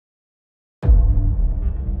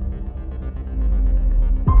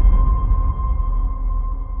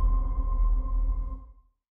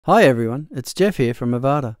Hi everyone, it's Jeff here from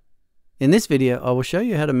Avada. In this video, I will show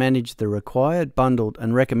you how to manage the required, bundled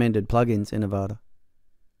and recommended plugins in Avada.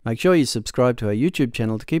 Make sure you subscribe to our YouTube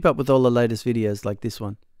channel to keep up with all the latest videos like this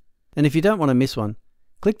one. And if you don't want to miss one,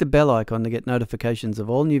 click the bell icon to get notifications of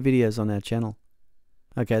all new videos on our channel.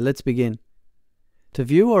 Okay, let's begin. To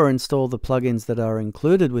view or install the plugins that are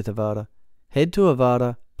included with Avada, head to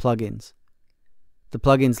Avada Plugins. The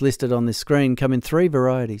plugins listed on this screen come in three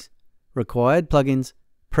varieties: required plugins,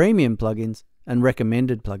 premium plugins, and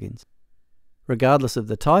recommended plugins. Regardless of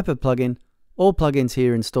the type of plugin, all plugins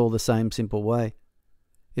here install the same simple way.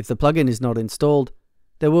 If the plugin is not installed,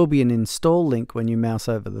 there will be an install link when you mouse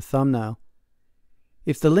over the thumbnail.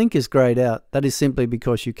 If the link is grayed out, that is simply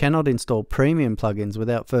because you cannot install premium plugins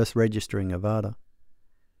without first registering Avada.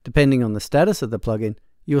 Depending on the status of the plugin,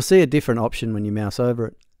 you will see a different option when you mouse over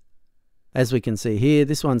it. As we can see here,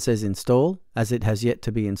 this one says install, as it has yet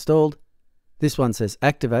to be installed. This one says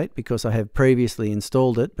activate because I have previously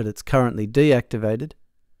installed it but it's currently deactivated,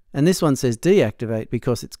 and this one says deactivate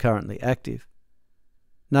because it's currently active.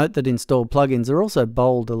 Note that installed plugins are also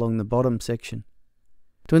bold along the bottom section.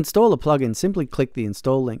 To install a plugin, simply click the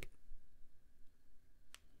install link.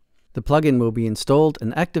 The plugin will be installed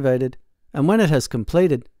and activated, and when it has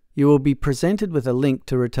completed, you will be presented with a link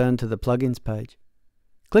to return to the plugins page.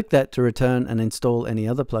 Click that to return and install any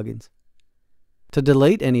other plugins. To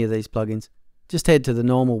delete any of these plugins, just head to the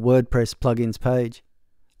normal WordPress plugins page.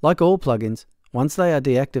 Like all plugins, once they are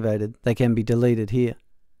deactivated, they can be deleted here.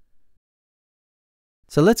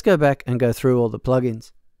 So let's go back and go through all the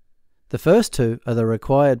plugins. The first two are the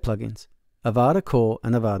required plugins, Avada Core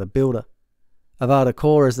and Avada Builder. Avada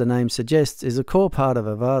Core, as the name suggests, is a core part of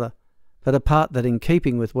Avada, but a part that in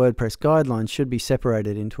keeping with WordPress guidelines should be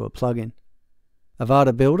separated into a plugin.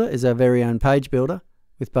 Avada Builder is our very own page builder,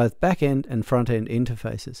 with both back-end and front-end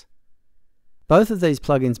interfaces. Both of these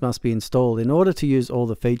plugins must be installed in order to use all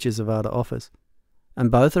the features Avada offers, and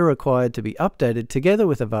both are required to be updated together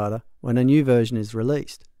with Avada when a new version is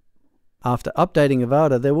released. After updating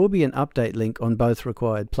Avada, there will be an update link on both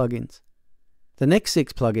required plugins. The next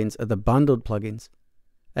 6 plugins are the bundled plugins.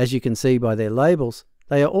 As you can see by their labels,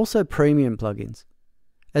 they are also premium plugins.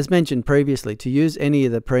 As mentioned previously, to use any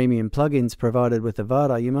of the premium plugins provided with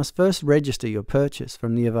Avada, you must first register your purchase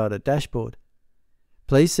from the Avada dashboard.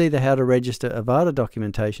 Please see the How to Register Avada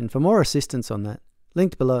documentation for more assistance on that,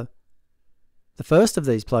 linked below. The first of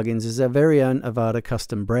these plugins is our very own Avada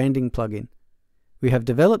Custom Branding plugin. We have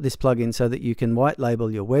developed this plugin so that you can white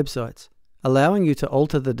label your websites, allowing you to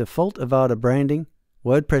alter the default Avada branding,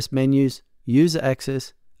 WordPress menus, user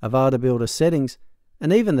access, Avada Builder settings,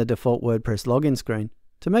 and even the default WordPress login screen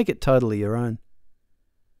to make it totally your own.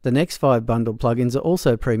 The next 5 bundled plugins are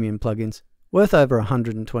also premium plugins, worth over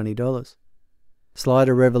 $120.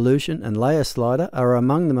 Slider Revolution and Layer Slider are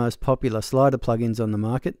among the most popular slider plugins on the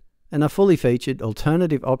market and are fully featured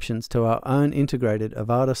alternative options to our own integrated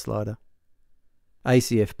Avada slider.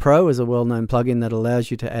 ACF Pro is a well-known plugin that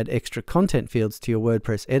allows you to add extra content fields to your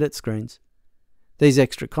WordPress edit screens. These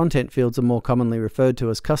extra content fields are more commonly referred to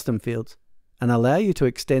as custom fields and allow you to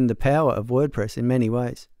extend the power of WordPress in many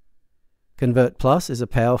ways. Convert Plus is a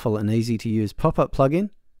powerful and easy-to-use pop-up plugin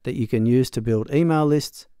that you can use to build email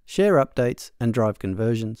lists, share updates, and drive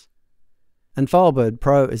conversions. And FileBird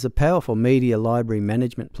Pro is a powerful media library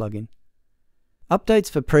management plugin. Updates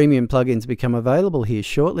for premium plugins become available here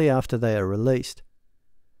shortly after they are released.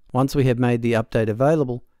 Once we have made the update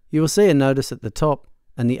available, you will see a notice at the top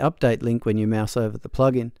and the update link when you mouse over the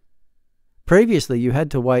plugin. Previously, you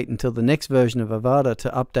had to wait until the next version of Avada to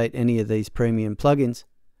update any of these premium plugins,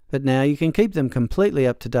 but now you can keep them completely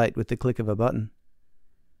up to date with the click of a button.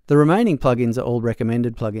 The remaining plugins are all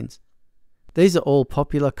recommended plugins. These are all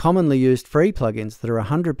popular, commonly used free plugins that are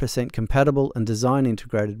 100% compatible and design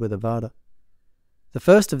integrated with Avada. The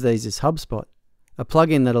first of these is HubSpot, a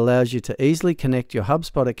plugin that allows you to easily connect your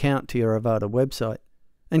HubSpot account to your Avada website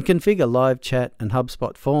and configure live chat and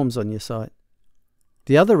HubSpot forms on your site.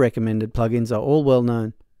 The other recommended plugins are all well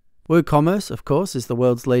known. WooCommerce, of course, is the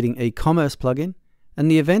world's leading e-commerce plugin,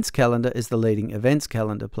 and the Events Calendar is the leading events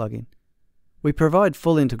calendar plugin. We provide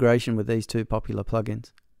full integration with these two popular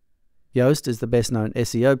plugins. Yoast is the best known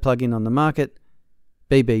SEO plugin on the market,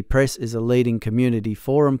 bbPress is a leading community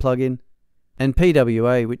forum plugin, and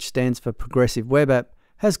PWA, which stands for Progressive Web App,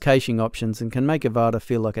 has caching options and can make Avada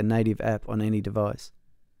feel like a native app on any device.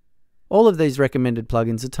 All of these recommended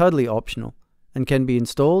plugins are totally optional and can be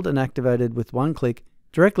installed and activated with one click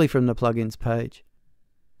directly from the plugins page.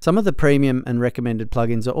 Some of the premium and recommended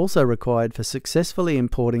plugins are also required for successfully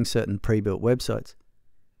importing certain pre-built websites.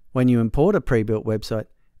 When you import a pre-built website,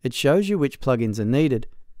 it shows you which plugins are needed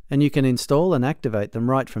and you can install and activate them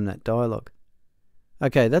right from that dialog.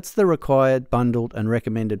 Okay, that's the required, bundled, and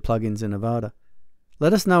recommended plugins in Avada.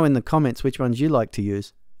 Let us know in the comments which ones you like to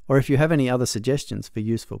use, or if you have any other suggestions for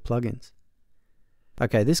useful plugins.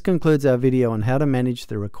 Okay, this concludes our video on how to manage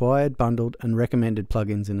the required, bundled, and recommended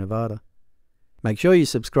plugins in Avada. Make sure you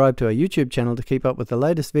subscribe to our YouTube channel to keep up with the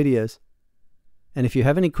latest videos. And if you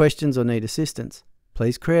have any questions or need assistance,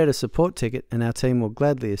 please create a support ticket and our team will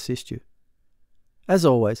gladly assist you. As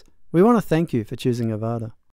always, we want to thank you for choosing Avada.